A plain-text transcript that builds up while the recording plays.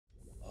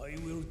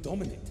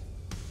dominate.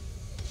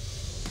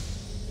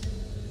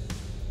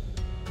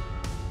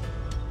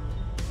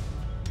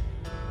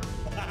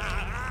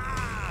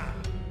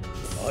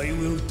 I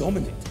will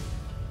dominate.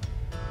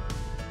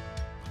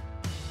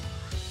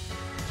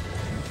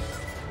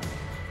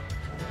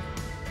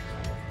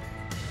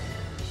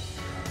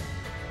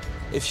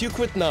 If you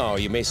quit now,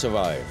 you may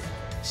survive.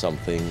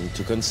 Something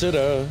to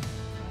consider.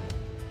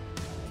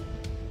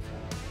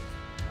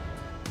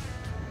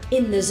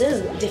 In the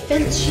zone,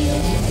 defense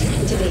shield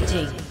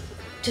activating.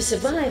 To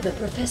survive a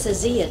Professor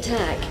Z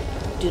attack,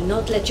 do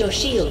not let your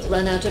shield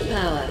run out of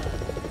power.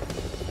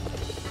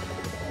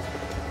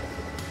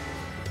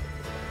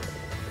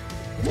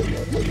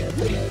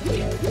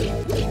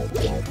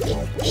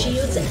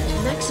 Shields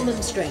at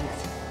maximum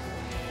strength.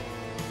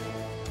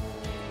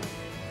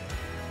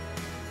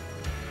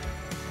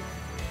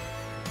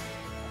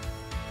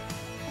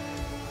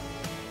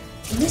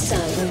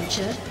 Missile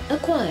launcher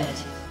acquired.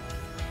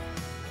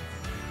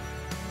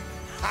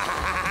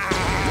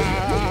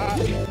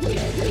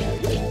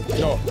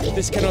 No,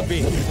 this cannot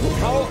be.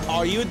 How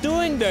are you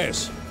doing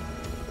this?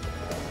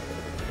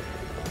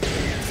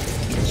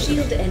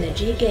 Shield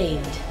energy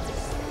gained.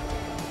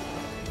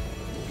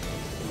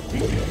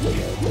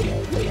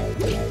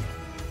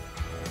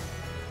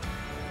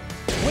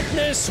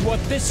 Witness what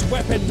this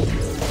weapon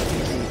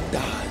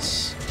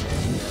does.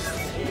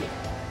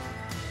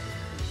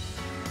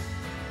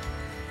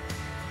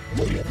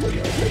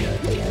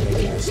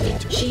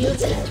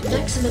 Shields at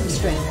maximum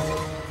strength.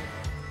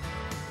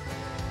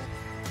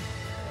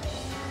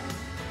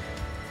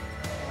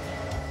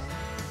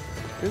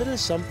 A little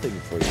something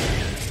for you.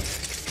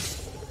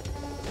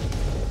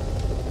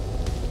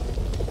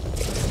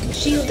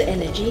 Shield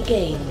energy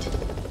gained.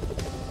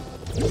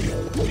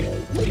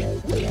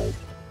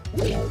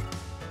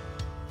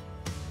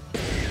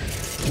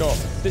 No,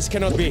 this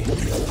cannot be.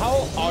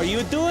 How are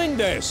you doing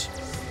this?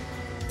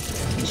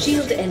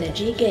 Shield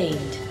energy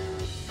gained.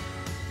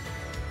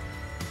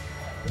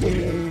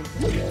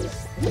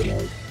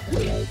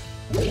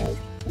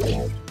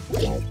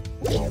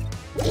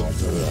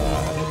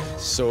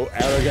 So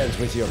arrogant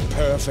with your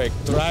perfect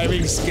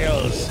driving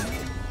skills.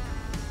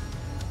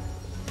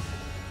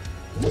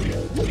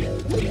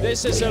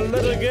 This is a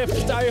little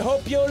gift. I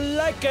hope you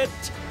like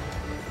it.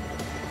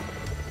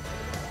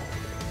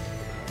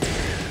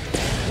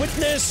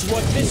 Witness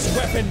what this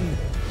weapon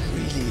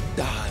really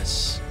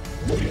does.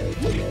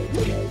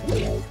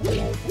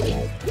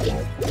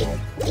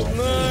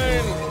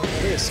 Nine.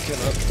 This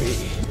cannot be.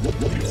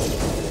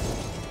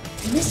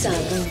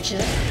 Missile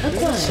launcher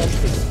acquired.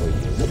 Something for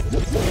you.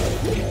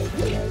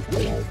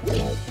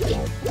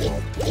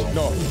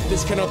 No,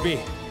 this cannot be.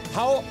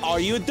 How are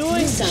you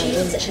doing? Missile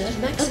launcher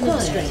maximum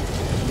strength.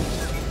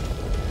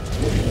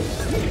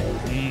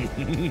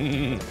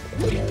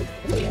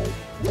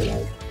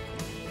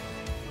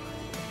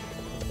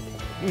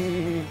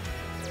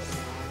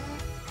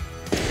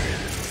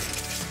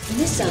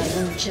 Missile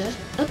launcher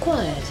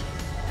acquired.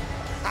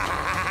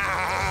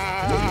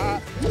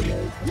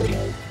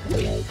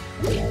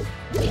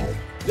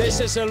 This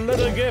is a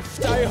little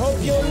gift. I hope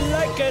you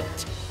like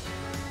it.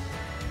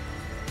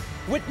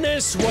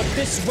 Witness what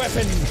this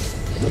weapon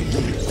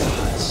really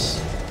does.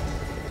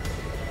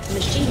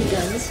 Machine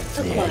guns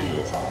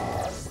acquired.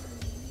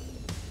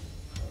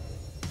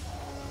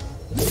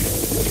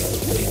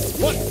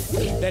 What?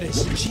 That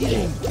is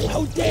cheating.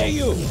 How dare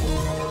you?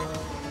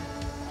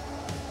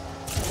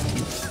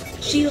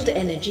 Shield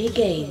energy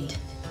gained.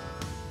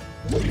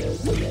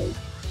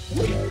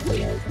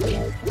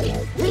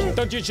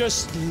 Don't you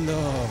just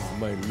love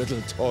my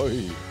little toy?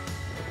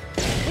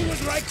 Who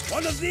would like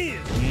one of these?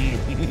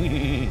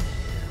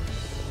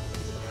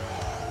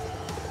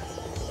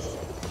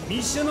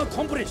 Mission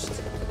accomplished.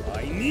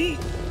 By me.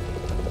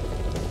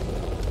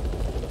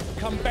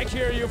 Come back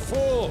here, you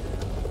fool!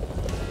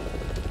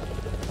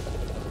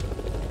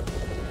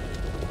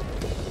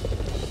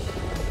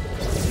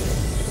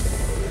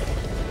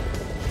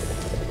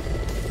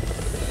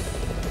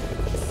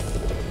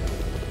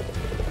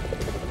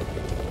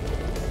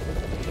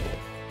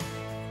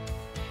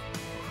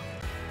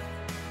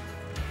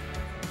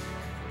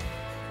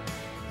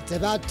 It's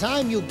about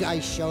time you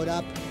guys showed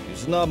up.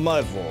 It's not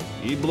my fault.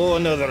 He blew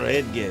another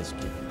head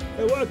gasket.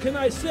 Hey, what can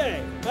I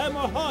say? I'm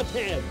a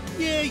hothead.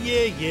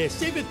 Yeah.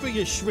 Save it for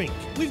your shrink.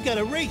 We've got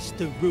a race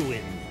to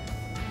ruin.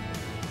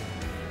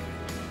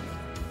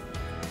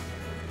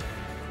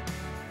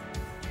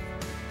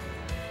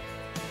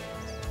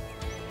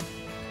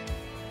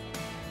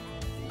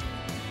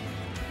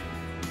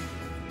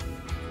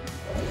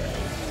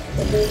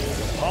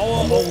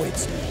 Power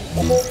awaits me.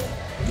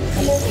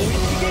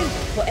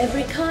 For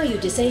every car you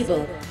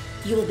disable,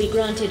 you will be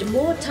granted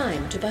more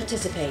time to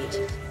participate.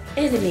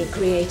 Enemy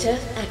creator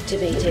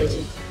activated.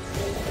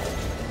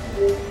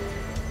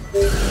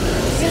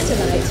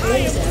 Satellite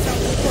laser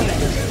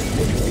acquired.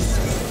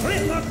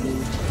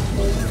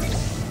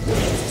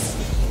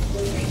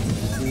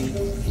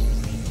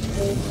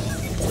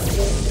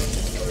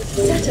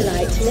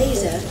 Satellite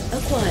laser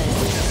acquired.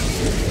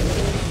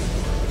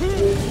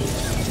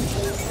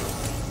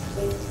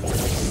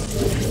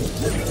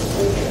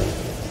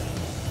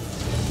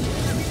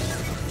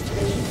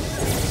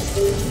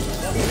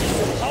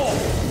 Power!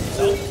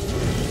 So?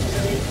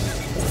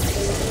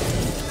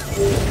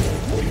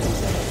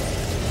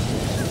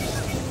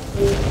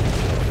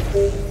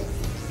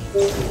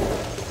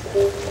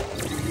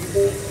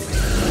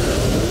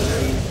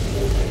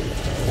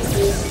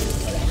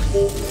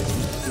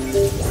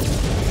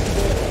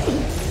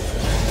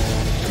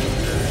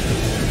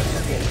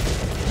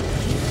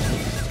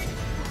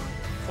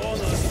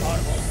 Corners are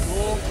of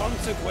no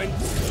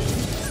consequence.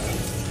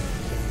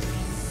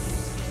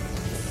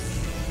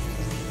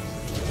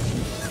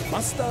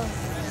 Master.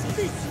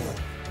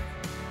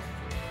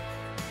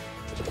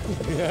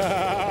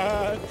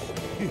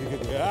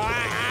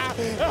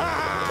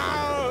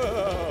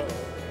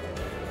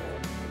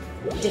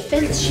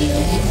 Defense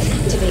shield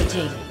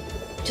activating.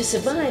 To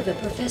survive a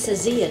Professor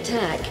Z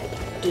attack,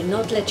 do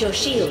not let your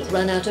shield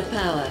run out of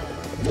power.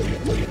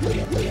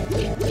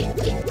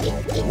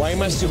 Why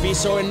must you be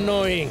so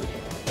annoying?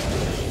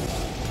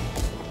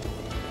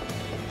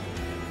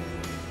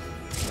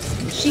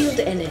 Shield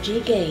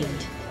energy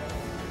gained.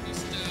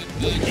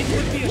 It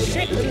would be a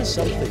shame. There is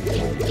something.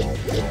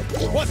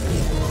 What?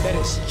 That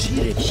is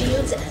cheating.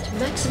 Shields at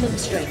maximum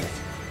strength.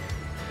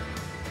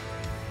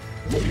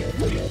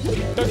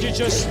 Don't you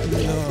just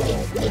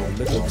love my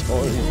little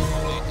toy?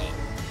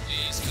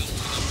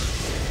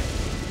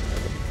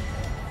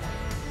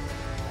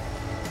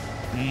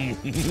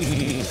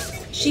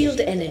 Shield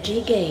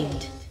energy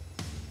gained.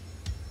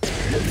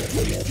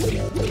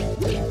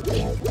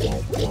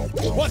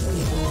 What?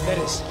 That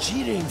is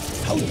cheating.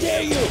 How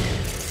dare you?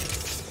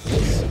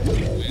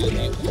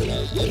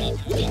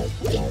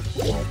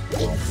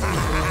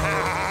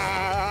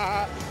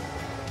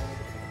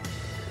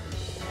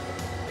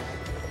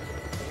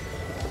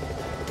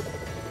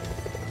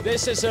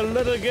 This is a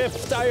little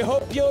gift. I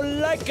hope you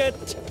like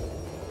it.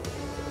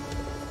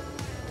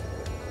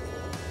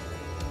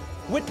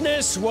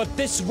 Witness what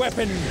this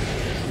weapon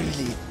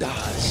really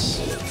does.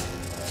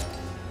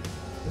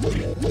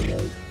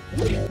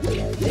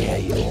 There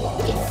you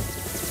are.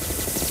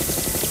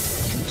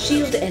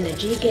 Shield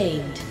energy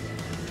gained.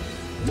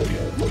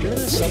 There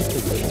is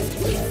something.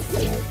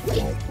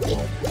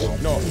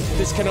 No,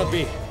 this cannot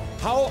be.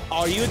 How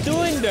are you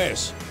doing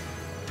this?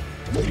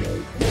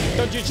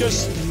 Don't you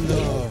just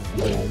love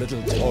my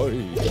little toy?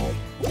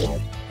 You're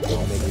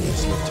making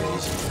this look too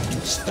easy.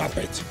 Stop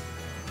it.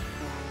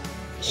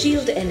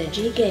 Shield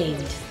energy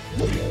gained.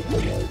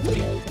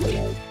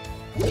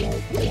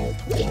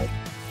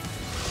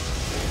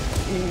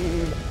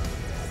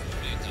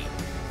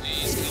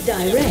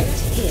 Direct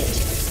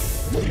hit.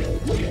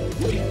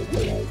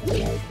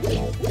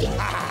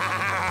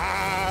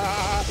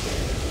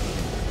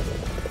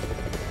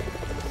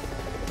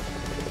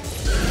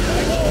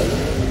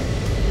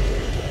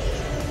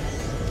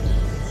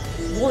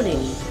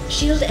 Warning,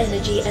 shield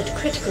energy at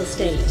critical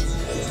state.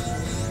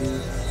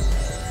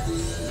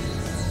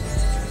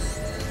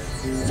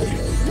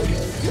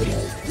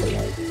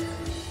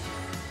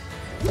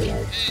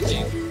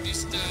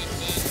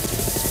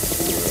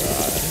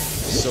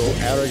 So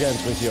arrogant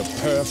with your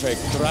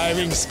perfect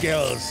driving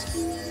skills.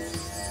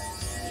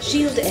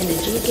 Shield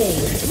energy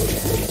gained.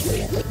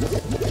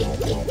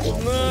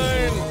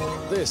 Mine!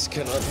 This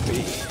cannot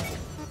be.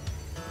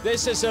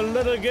 This is a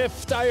little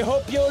gift. I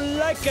hope you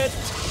like it.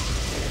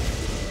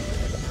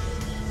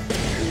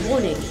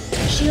 Warning,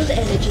 shield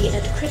energy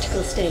at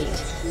critical state.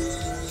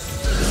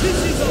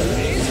 This is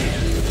amazing!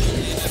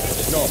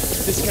 No,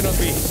 this cannot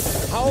be.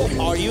 How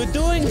are you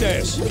doing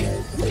this?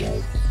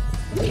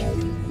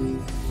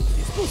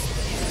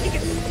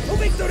 To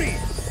victory!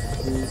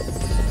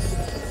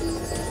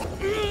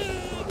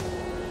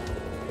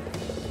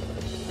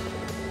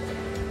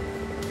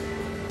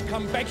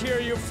 Come back here,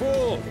 you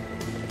fool!